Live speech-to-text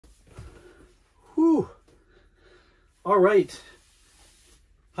All right.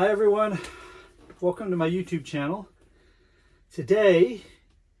 Hi, everyone. Welcome to my YouTube channel. Today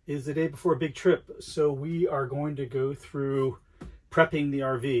is the day before a big trip, so we are going to go through prepping the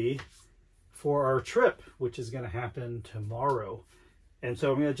RV for our trip, which is going to happen tomorrow. And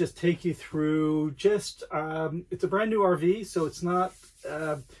so I'm going to just take you through it's a brand new RV, so it's not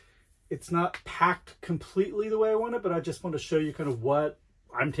packed completely the way I want it, but I just want to show you kind of what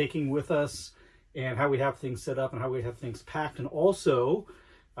I'm taking with us and how we have things set up and how we have things packed. And also,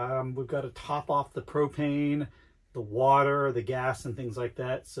 we've got to top off the propane, the water, the gas, and things like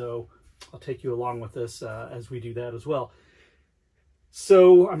that. So I'll take you along with this as we do that as well.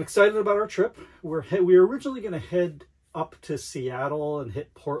 So I'm excited about our trip. We were originally going to head up to Seattle and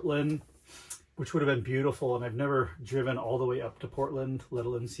hit Portland, which would have been beautiful. And I've never driven all the way up to Portland, let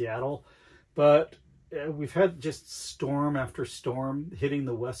alone Seattle. But we've had just storm after storm hitting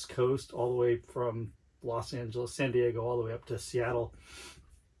the West Coast, all the way from Los Angeles, San Diego, all the way up to Seattle.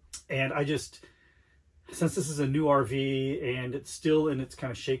 And since this is a new RV and it's still in its kind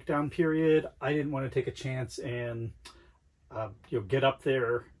of shakedown period, I didn't want to take a chance and get up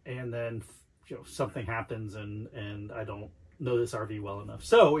there and then something happens and I don't know this RV well enough.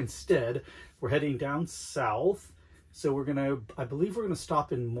 So instead, we're heading down south. So I believe we're gonna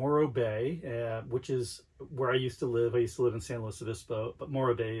stop in Morro Bay, which is where I used to live. I used to live in San Luis Obispo, but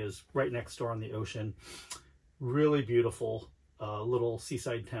Morro Bay is right next door on the ocean. Really beautiful little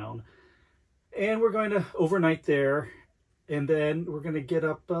seaside town. And we're going to overnight there, and then we're going to get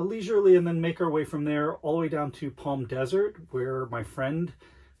up leisurely and then make our way from there all the way down to Palm Desert, where my friend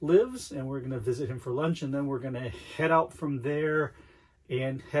lives, and we're going to visit him for lunch. And then we're going to head out from there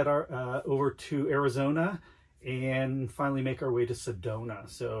and head over to Arizona and finally make our way to Sedona.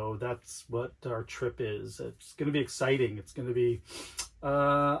 So that's what our trip is. It's going to be exciting. It's going to be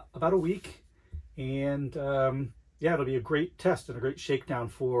about a week, and yeah, it'll be a great test and a great shakedown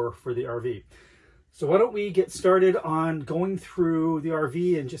for the RV. So why don't we get started on going through the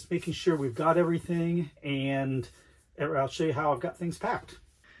RV and just making sure we've got everything, and I'll show you how I've got things packed.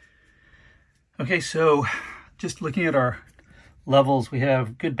 Okay, so just looking at our levels, we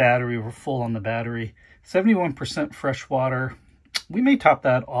have good battery. We're full on the battery. 71% fresh water. We may top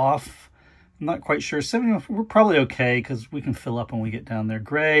that off. I'm not quite sure. 71, we're probably okay because we can fill up when we get down there.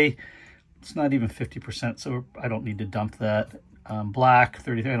 Gray, it's not even 50%, so I don't need to dump that. Black,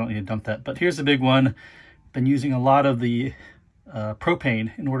 33, I don't need to dump that. But here's the big one. Been using a lot of the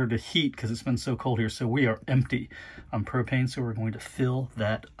propane in order to heat because it's been so cold here. So we are empty on propane, so we're going to fill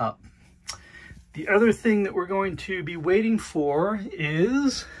that up. The other thing that we're going to be waiting for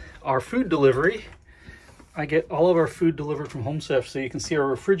is our food delivery. I get all of our food delivered from Home Chef, so you can see our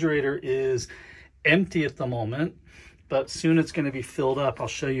refrigerator is empty at the moment, but soon it's going to be filled up. I'll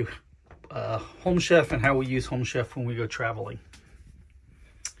show you Home Chef and how we use Home Chef when we go traveling.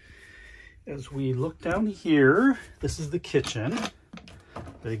 As we look down here, this is the kitchen,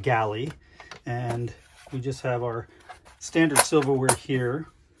 the galley, and we just have our standard silverware here.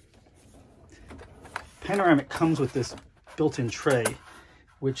 Panoramic comes with this built-in tray,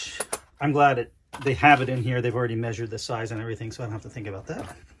 which I'm glad they have it in here. They've already measured the size and everything, so I don't have to think about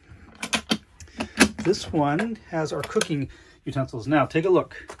that. This one has our cooking utensils. Now, take a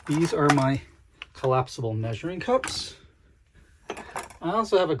look. These are my collapsible measuring cups. I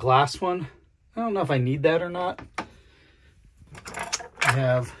also have a glass one. I don't know if I need that or not. I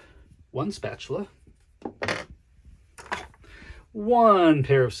have one spatula, one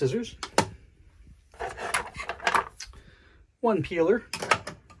pair of scissors, one peeler,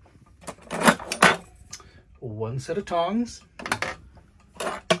 one set of tongs,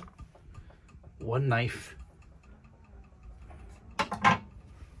 one knife,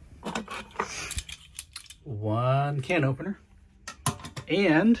 one can opener,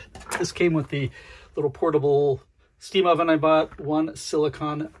 and this came with the little portable steam oven I bought, one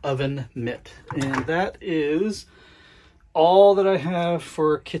silicone oven mitt. And that is all that I have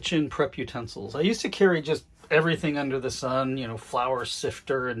for kitchen prep utensils. I used to carry just everything under the sun, flour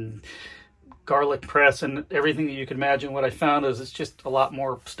sifter and garlic press and everything that you can imagine. What I found is it's just a lot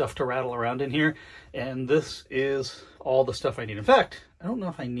more stuff to rattle around in here, and this is all the stuff I need. In fact, I don't know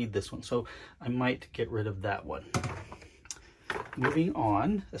if I need this one, so I might get rid of that one. Moving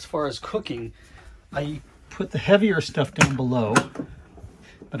on, as far as cooking, I put the heavier stuff down below,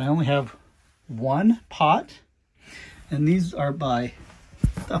 but I only have one pot, and these are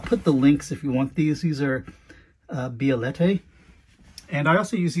I'll put the links if you want these. These are Bialete, and I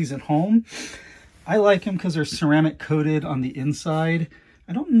also use these at home. I like them because they're ceramic coated on the inside.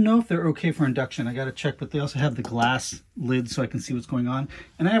 I don't know if they're okay for induction. I got to check, but they also have the glass lid so I can see what's going on.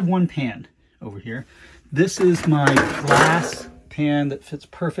 And I have one pan. over here. This is my glass pan that fits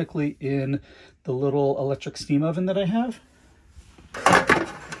perfectly in the little electric steam oven that I have.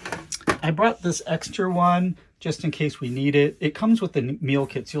 I brought this extra one just in case we need it. It comes with the meal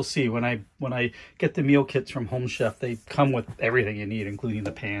kits. You'll see when I get the meal kits from Home Chef, they come with everything you need, including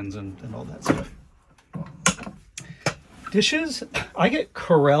the pans and all that stuff. Dishes, I get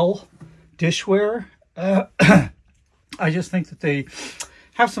Corelle dishware. I just think that they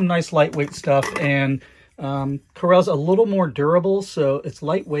have some nice lightweight stuff, and Corelle's a little more durable, so it's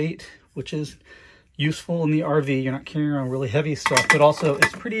lightweight, which is useful in the RV. You're not carrying around really heavy stuff, but also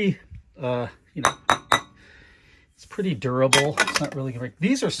it's pretty, you know, it's pretty durable. It's not really gonna break.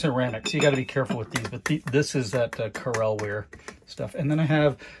 These are ceramics. You got to be careful with these, but this is that Corelle-ware stuff. And then I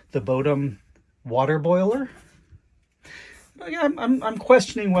have the Bodum water boiler. I'm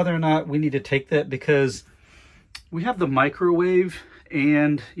questioning whether or not we need to take that, because we have the microwave,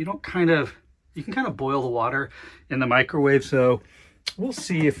 and you can kind of boil the water in the microwave. So we'll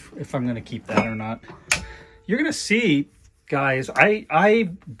see if I'm going to keep that or not. You're going to see, guys, I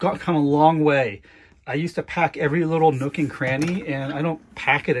come a long way. I used to pack every little nook and cranny, and I don't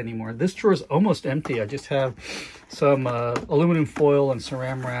pack it anymore. This drawer is almost empty. I just have some aluminum foil and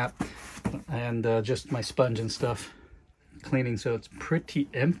Saran wrap, and just my sponge and stuff cleaning. So it's pretty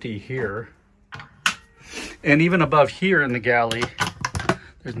empty here. And even above here in the galley,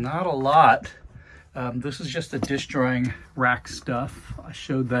 there's not a lot. This is just the dish drying rack stuff. I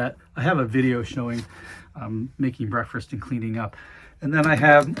showed that. I have a video showing making breakfast and cleaning up. And then I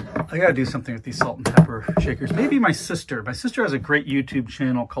gotta do something with these salt and pepper shakers. Maybe my sister has a great YouTube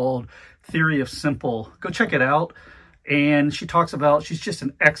channel called Theory of Simple. Go check it out. And she talks about, she's just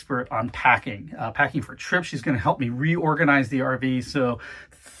an expert on packing for trips. She's gonna help me reorganize the RV so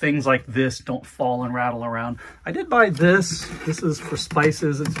things like this don't fall and rattle around. I did buy this. This is for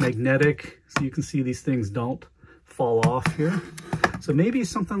spices. It's magnetic, so you can see these things don't fall off here. So maybe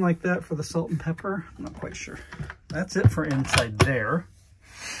something like that for the salt and pepper. I'm not quite sure. That's it for inside there.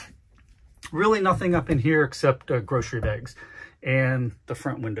 Really nothing up in here except grocery bags and the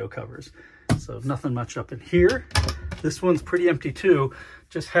front window covers. So nothing much up in here. This one's pretty empty too.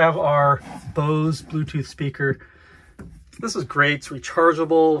 Just have our Bose Bluetooth speaker. This is great. It's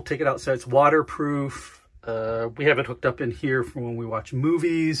rechargeable. Take it outside. It's waterproof. We have it hooked up in here for when we watch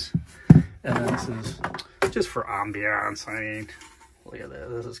movies. And then this is just for ambiance. I mean, look at that.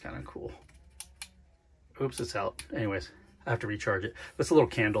 This is kind of cool. Oops, it's out. Anyways, I have to recharge it. It's a little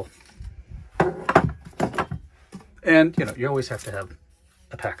candle. And, you know, you always have to have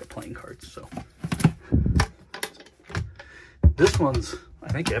a pack of playing cards. So this one's,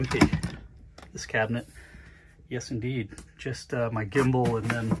 I think, empty. This cabinet. Yes, indeed. Just my gimbal, and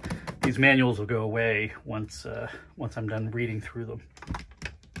then these manuals will go away once I'm done reading through them.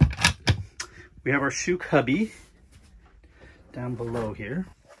 We have our shoe cubby down below here.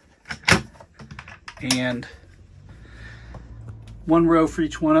 And one row for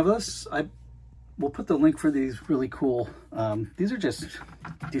each one of us. We'll put the link for these really cool. These are just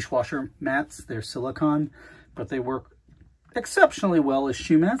dishwasher mats. They're silicone, but they work exceptionally well as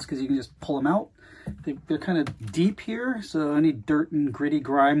shoe mats because you can just pull them out. They're kind of deep here, so any dirt and gritty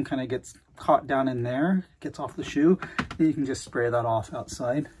grime kind of gets caught down in there, gets off the shoe. Then you can just spray that off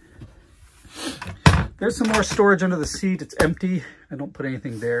outside. There's some more storage under the seat. It's empty. I don't put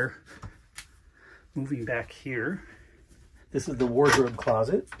anything there. Moving back here, this is the wardrobe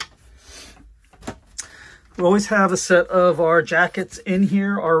closet. We always have a set of our jackets in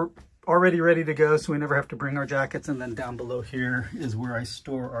here, are already ready to go, so we never have to bring our jackets. And then down below here is where I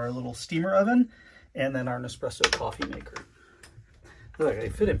store our little steamer oven and then our Nespresso coffee maker. Look, they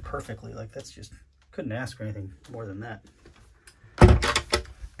fit in perfectly. Like, that's just, couldn't ask for anything more than that.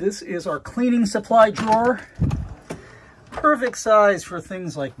 This is our cleaning supply drawer. Perfect size for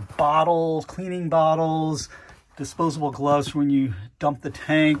things like bottles, cleaning bottles, disposable gloves for when you dump the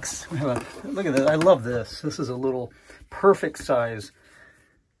tanks. We have look at that. I love this. This is a little perfect size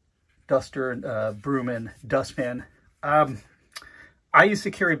duster, broom and dustpan. I used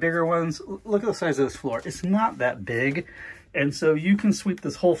to carry bigger ones. Look at the size of this floor. It's not that big. And so you can sweep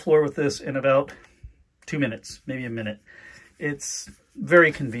this whole floor with this in about 2 minutes, maybe a minute. It's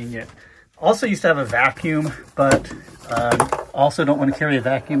very convenient. Also used to have a vacuum, but also don't want to carry a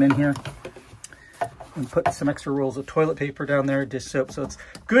vacuum in here. And put some extra rolls of toilet paper down there, dish soap. So it's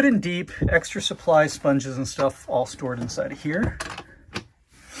good and deep, extra supplies, sponges and stuff all stored inside of here.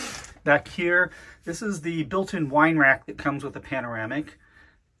 Back here, this is the built-in wine rack that comes with a panoramic.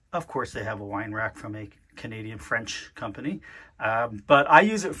 Of course, they have a wine rack from a Canadian-French company. But I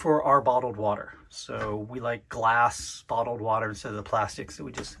use it for our bottled water. So we like glass bottled water instead of the plastic. So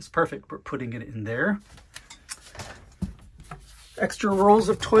it's perfect for putting it in there. Extra rolls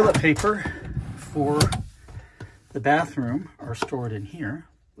of toilet paper for the bathroom are stored in here.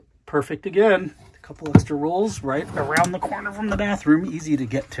 Perfect again. A couple extra rolls right around the corner from the bathroom. Easy to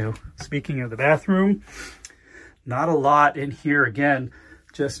get to. Speaking of the bathroom, not a lot in here. Again,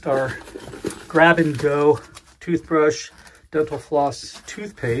 just our grab and go toothbrush, dental floss,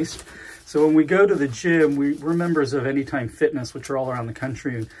 toothpaste. So when we go to the gym, we're members of Anytime Fitness, which are all around the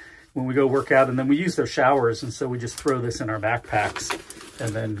country. And when we go work out, and then we use their showers, and so we just throw this in our backpacks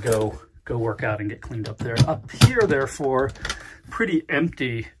and then go work out and get cleaned up there. Up here, therefore, pretty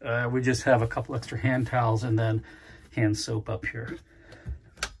empty. We just have a couple extra hand towels and then hand soap up here.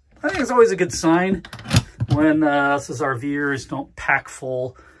 I think it's always a good sign when us as RVers don't pack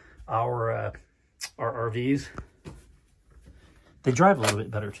full our RVs. They drive a little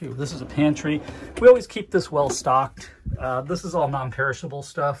bit better too. This is a pantry. We always keep this well stocked. This is all non-perishable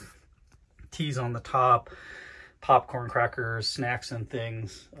stuff. Teas on the top, popcorn, crackers, snacks and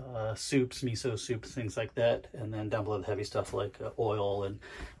things, soups, miso soups, things like that. And then down below the heavy stuff like oil and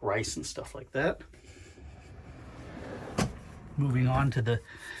rice and stuff like that. Moving on to the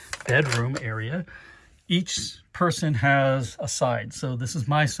bedroom area. Each person has a side. So this is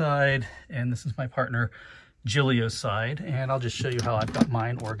my side and this is my partner Jillio's side. And I'll just show you how I've got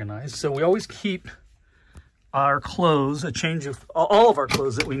mine organized. So we always keep our clothes, a change of all of our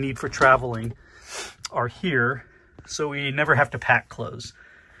clothes that we need for traveling are here. So we never have to pack clothes.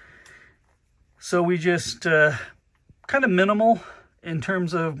 So we just kind of minimal in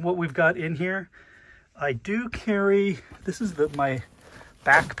terms of what we've got in here. I do carry, this is my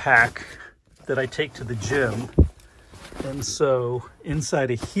backpack that I take to the gym. And so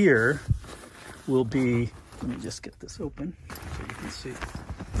inside of here will be, let me just get this open so you can see.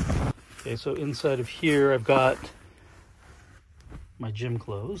 Okay, so inside of here I've got my gym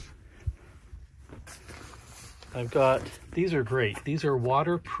clothes. I've got, these are great. These are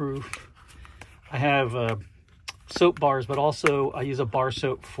waterproof. I have soap bars, but also I use a bar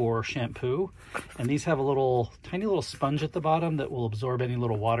soap for shampoo. And these have a little, tiny little sponge at the bottom that will absorb any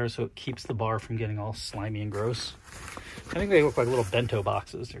little water, so it keeps the bar from getting all slimy and gross. I think they look like little bento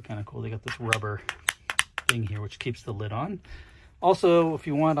boxes. They're kind of cool. They got this rubber thing here, which keeps the lid on. Also, if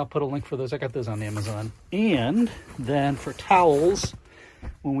you want, I'll put a link for those. I got those on Amazon. And then for towels,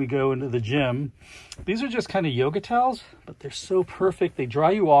 when we go into the gym, these are just kind of yoga towels, but they're so perfect. They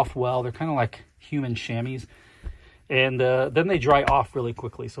dry you off well. They're kind of like human chamois. And then they dry off really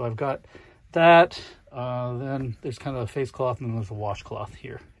quickly. So I've got that. Then there's kind of a face cloth, and then there's a washcloth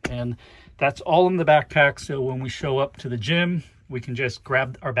here. And that's all in the backpack. So when we show up to the gym, we can just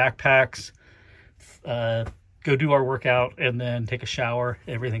grab our backpacks, go do our workout, and then take a shower.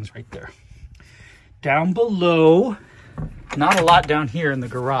 Everything's right there. Down below, not a lot down here in the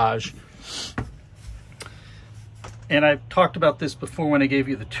garage. And I've talked about this before when I gave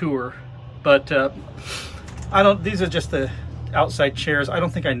you the tour, but these are just the outside chairs. I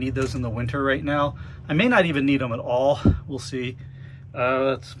don't think I need those in the winter right now. I may not even need them at all. We'll see.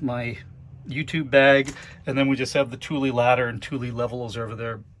 That's my YouTube bag. And then we just have the Thule ladder and Thule levelers over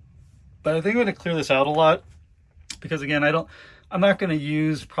there. But I think I'm going to clear this out a lot because, again, I'm not going to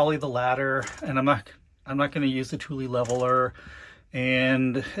use probably the ladder, and I'm not going to use the Thule leveler,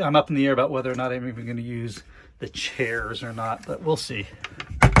 and I'm up in the air about whether or not I'm even going to use the chairs or not, but we'll see.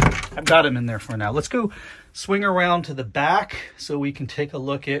 I've got them in there for now. Let's go swing around to the back so we can take a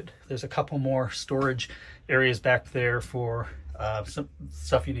look at, there's a couple more storage areas back there for some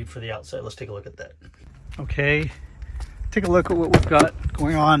stuff you need for the outside. Let's take a look at that. Okay, take a look at what we've got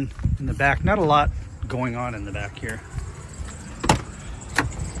going on in the back. Not a lot going on in the back here.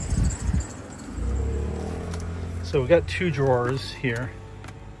 So we've got two drawers here,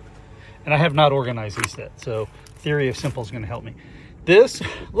 and I have not organized these yet, so theory of simple is going to help me. This,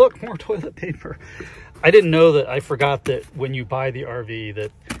 look, more toilet paper. I didn't know that. I forgot that when you buy the RV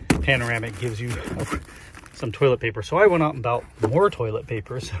that Panoramic gives you some toilet paper. So I went out and bought more toilet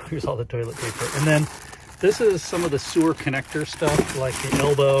paper. So here's all the toilet paper. And then this is some of the sewer connector stuff, like the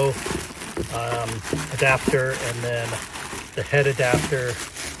elbow adapter, and then the head adapter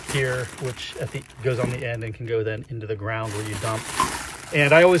here, which goes on the end and can go then into the ground where you dump.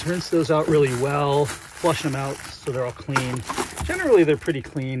 And I always rinse those out really well, flush them out so they're all clean. Generally, they're pretty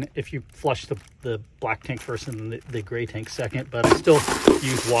clean if you flush the black tank first and the gray tank second, but I still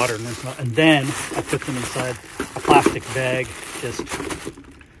use water and rinse them out. And then I put them inside a plastic bag just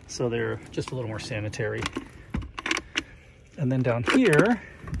so they're just a little more sanitary. And then down here,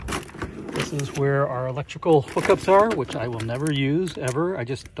 This is where our electrical hookups are, which I will never use, ever. I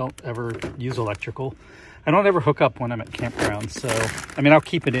just don't ever use electrical. I don't ever hook up when I'm at campgrounds. So, I mean, I'll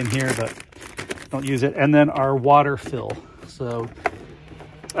keep it in here, but don't use it. And then our water fill. So,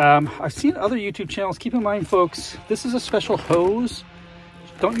 I've seen other YouTube channels. Keep in mind, folks, this is a special hose.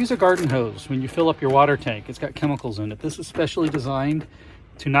 Don't use a garden hose when you fill up your water tank. It's got chemicals in it. This is specially designed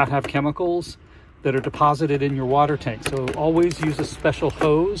to not have chemicals that are deposited in your water tank. So always use a special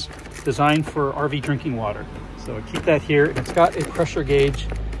hose designed for RV drinking water. So keep that here. And it's got a pressure gauge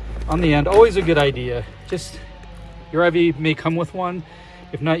on the end. Always a good idea. Just, your RV may come with one.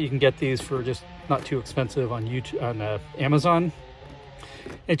 If not, you can get these for just not too expensive on YouTube, on Amazon.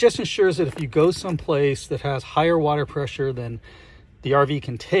 It just ensures that if you go someplace that has higher water pressure than the RV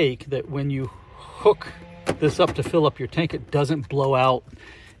can take, that when you hook this up to fill up your tank, it doesn't blow out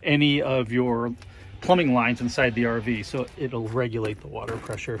any of your plumbing lines inside the RV. So it'll regulate the water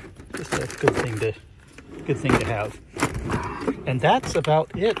pressure. Just a good thing to have. And that's about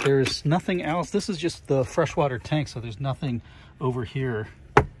it. There's nothing else. This is just the freshwater tank, so there's nothing over here.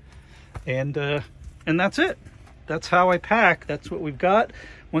 And that's it. That's how I pack. That's what we've got.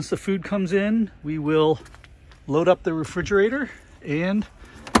 Once the food comes in, we will load up the refrigerator and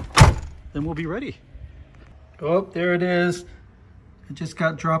then we'll be ready. Oh, there it is. It just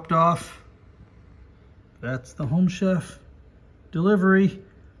got dropped off. That's the Home Chef delivery.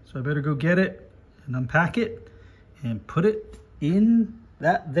 So I better go get it and unpack it and put it in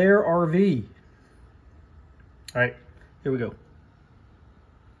that there RV. All right, here we go.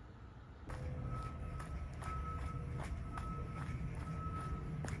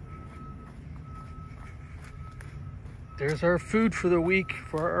 There's our food for the week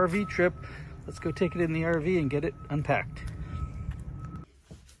for our RV trip. Let's go take it in the RV and get it unpacked.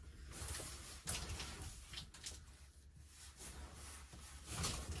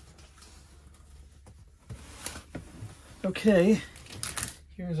 Okay,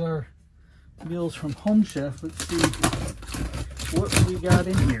 here's our meals from Home Chef. Let's see what we got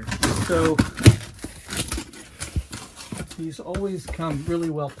in here. So these always come really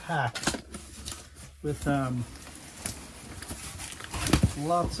well packed with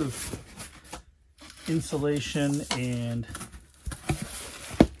lots of insulation and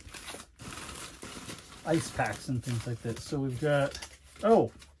ice packs and things like that. So we've got,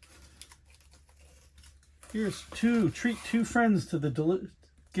 oh, here's treat two friends to the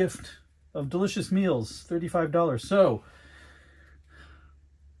gift of delicious meals, $35. So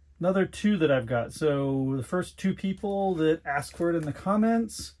another two that I've got. So the first two people that ask for it in the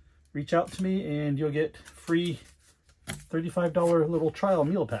comments, reach out to me and you'll get free $35 little trial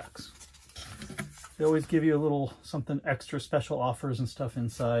meal packs. They always give you a little something extra, special offers and stuff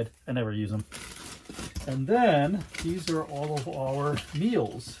inside. I never use them. And then these are all of our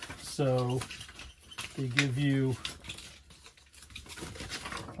meals. So they give you,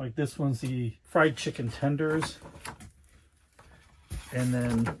 like this one's the fried chicken tenders. And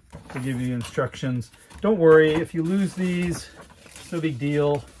then they give you instructions. Don't worry, if you lose these, it's no big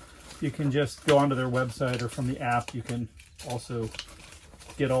deal. You can just go onto their website or from the app. You can also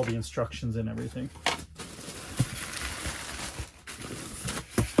get all the instructions and everything.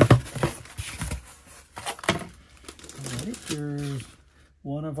 All right, here's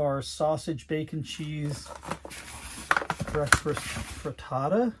one of our sausage, bacon, cheese breakfast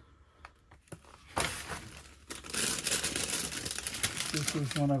frittata. This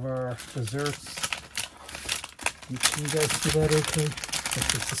is one of our desserts. Can you guys see that okay?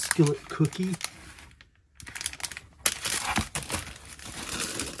 That's just a skillet cookie.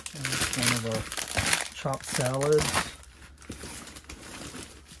 And it's one of our chopped salads.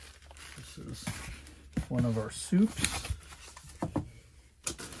 This is one of our soups.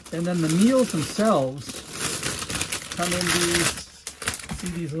 And then the meals themselves come in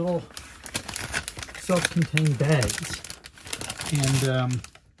these little self-contained bags. And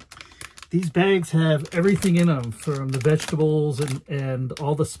these bags have everything in them, from the vegetables and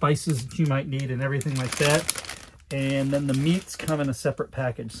all the spices that you might need and everything like that. And then the meats come in a separate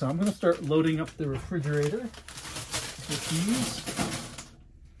package. So I'm going to start loading up the refrigerator with these.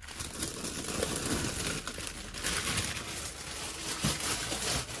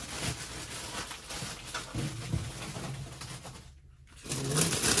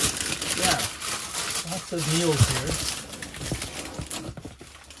 Yeah, lots of meals here.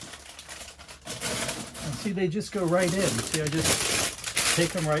 See, they just go right in. See, I just take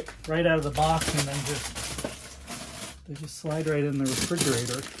them right out of the box and then they just slide right in the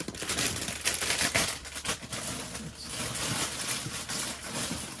refrigerator.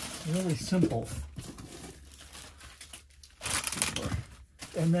 It's really simple.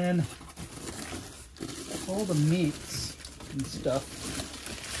 And then all the meats and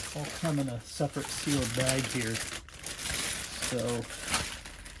stuff all come in a separate sealed bag here. So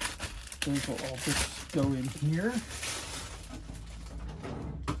those will all just go in here.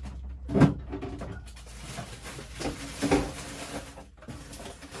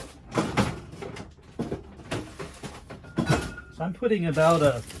 So I'm putting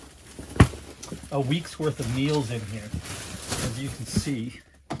about a week's worth of meals in here, as you can see.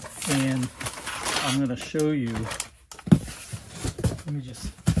 And I'm going to show you, let me just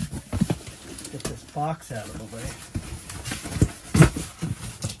get this box out of the way.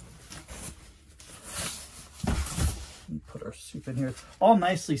 And put our soup in here. It's all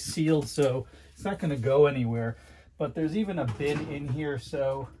nicely sealed, so it's not going to go anywhere. But there's even a bin in here,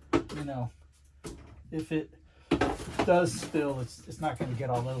 so, you know, if it does spill, it's not going to get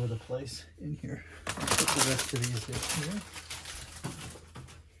all over the place in here. I'll put the rest of these in here.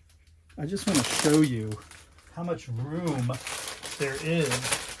 I just want to show you how much room there is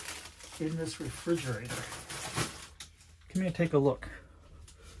in this refrigerator. Come here and take a look.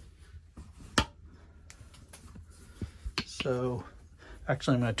 So,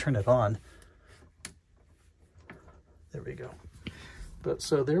 actually I'm going to turn it on. There we go. But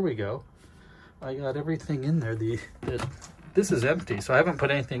so there we go. I got everything in there. This is empty, so I haven't put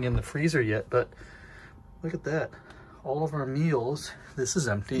anything in the freezer yet, but look at that. All of our meals, this is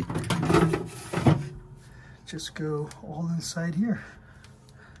empty, just go all inside here.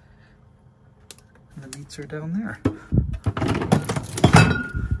 And the meats are down there.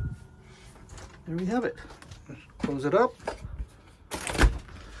 There we have it. Close it up.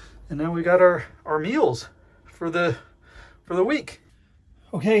 And now we got our meals for the week.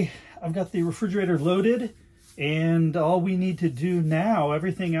 Okay, I've got the refrigerator loaded, and all we need to do now,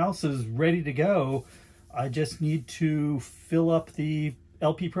 everything else is ready to go. I just need to fill up the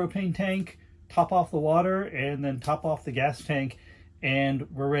LP propane tank, top off the water, and then top off the gas tank, and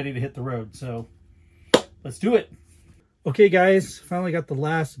we're ready to hit the road. So let's do it. Okay guys, finally got the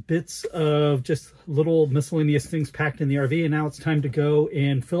last bits of just little miscellaneous things packed in the RV, and now it's time to go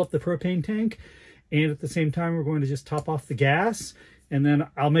and fill up the propane tank. And at the same time, we're going to just top off the gas, and then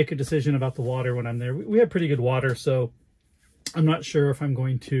I'll make a decision about the water when I'm there. We have pretty good water, so I'm not sure if I'm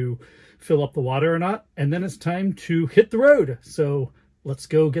going to fill up the water or not. And then it's time to hit the road. So let's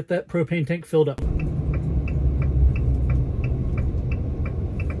go get that propane tank filled up.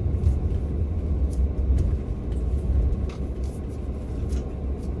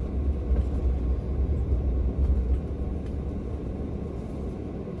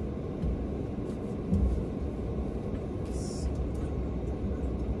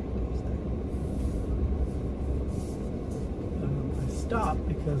 Stop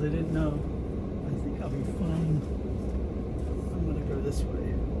because I didn't know. I think I'll be fine. I'm gonna go this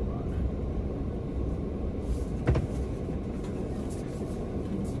way. Hold on.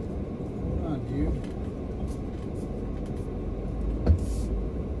 Hold on, dude.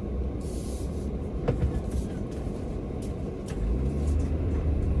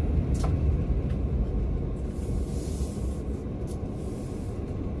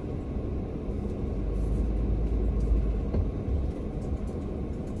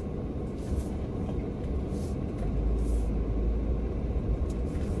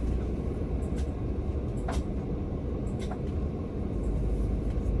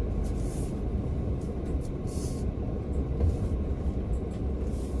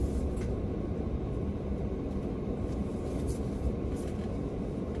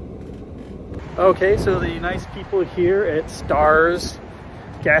 Okay, so the nice people here at Stars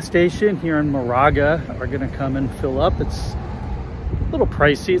gas station here in Moraga are gonna come and fill up. It's a little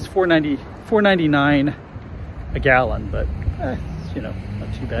pricey. It's $4.99 a gallon, but you know,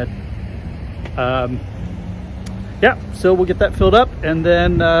 not too bad. Yeah, so we'll get that filled up and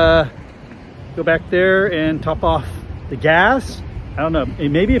then go back there and top off the gas. I don't know,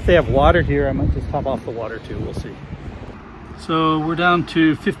 maybe if they have water here, I might just top off the water too. We'll see. So we're down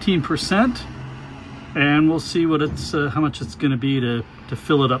to 15%, and we'll see what it's how much it's going to be to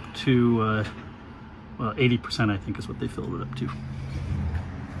fill it up to well, 80%, I think is what they filled it up to.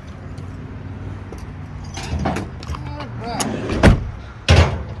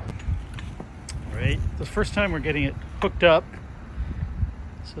 All right, the first time we're getting it hooked up,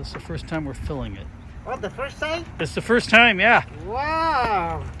 so it's the first time we're filling it. Oh, the first time? It's the first time, yeah.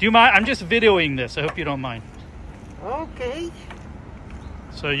 Wow. Do you mind? I'm just videoing this. I hope you don't mind. Okay.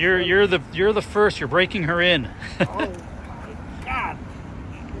 So you're the first. You're breaking her in. Oh my God!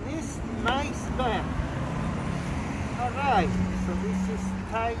 This nice man. All right. So this is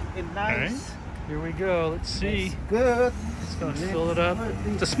tight and nice. Here we go. Let's see. It's good. It's going to fill it up.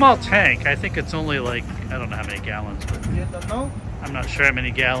 It's a small tank. I think it's only like, I don't know how many gallons, but You don't know? I'm not sure how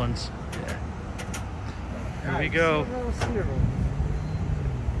many gallons. Here we go. 0, 0.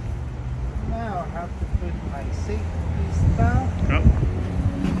 Now I have to put my safety down. Oh.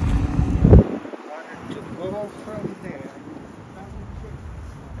 Water to go from there.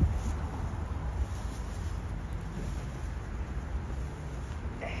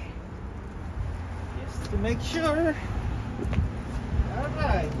 Just to make sure. All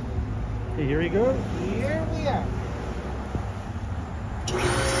right. Okay, here we go. Here we are.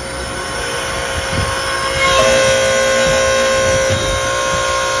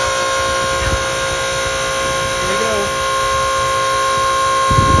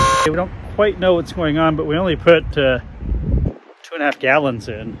 We don't quite know what's going on, but we only put 2.5 gallons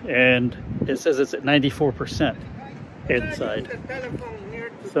in, and it says it's at 94% inside.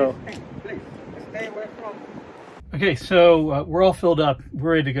 So, okay, so we're all filled up.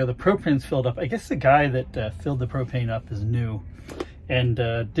 We're ready to go. The propane's filled up. I guess the guy that filled the propane up is new and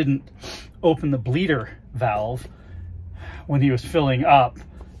didn't open the bleeder valve when he was filling up.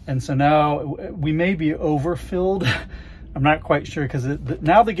 And so now we may be overfilled. I'm not quite sure because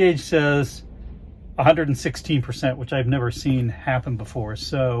now the gauge says 116%, which I've never seen happen before.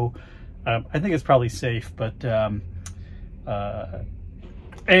 So I think it's probably safe, but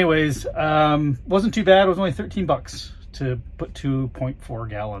anyways, wasn't too bad. It was only 13 bucks to put 2.4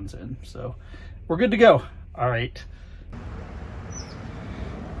 gallons in. So we're good to go. All right.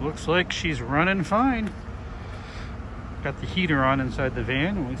 Looks like she's running fine. Got the heater on inside the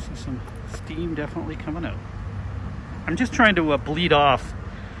van, and we see some steam definitely coming out. I'm just trying to bleed off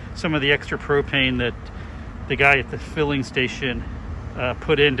some of the extra propane that the guy at the filling station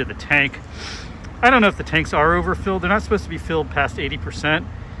put into the tank. I don't know if the tanks are overfilled. They're not supposed to be filled past 80%,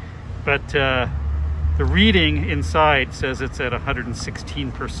 but the reading inside says it's at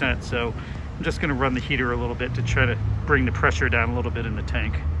 116%. So I'm just going to run the heater a little bit to try to bring the pressure down a little bit in the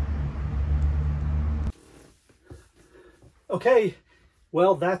tank. Okay,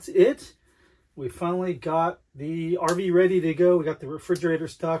 well, that's it. We finally got the RV ready to go. We got the refrigerator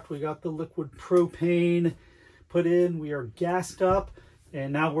stocked. We got the liquid propane put in. We are gassed up.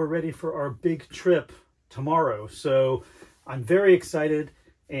 And now we're ready for our big trip tomorrow. So I'm very excited.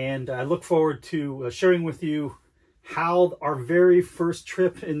 And I look forward to sharing with you how our very first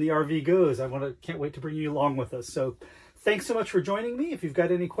trip in the RV goes. Can't wait to bring you along with us. So thanks so much for joining me. If you've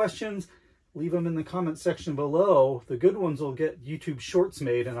got any questions, leave them in the comment section below. The good ones will get YouTube shorts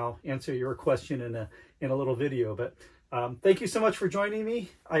made, and I'll answer your question in a little video. But thank you so much for joining me.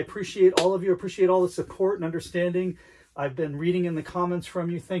 I appreciate all of you. Appreciate all the support and understanding. I've been reading in the comments from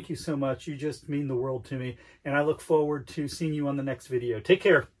you. Thank you so much. You just mean the world to me. And I look forward to seeing you on the next video. Take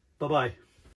care. Bye-bye.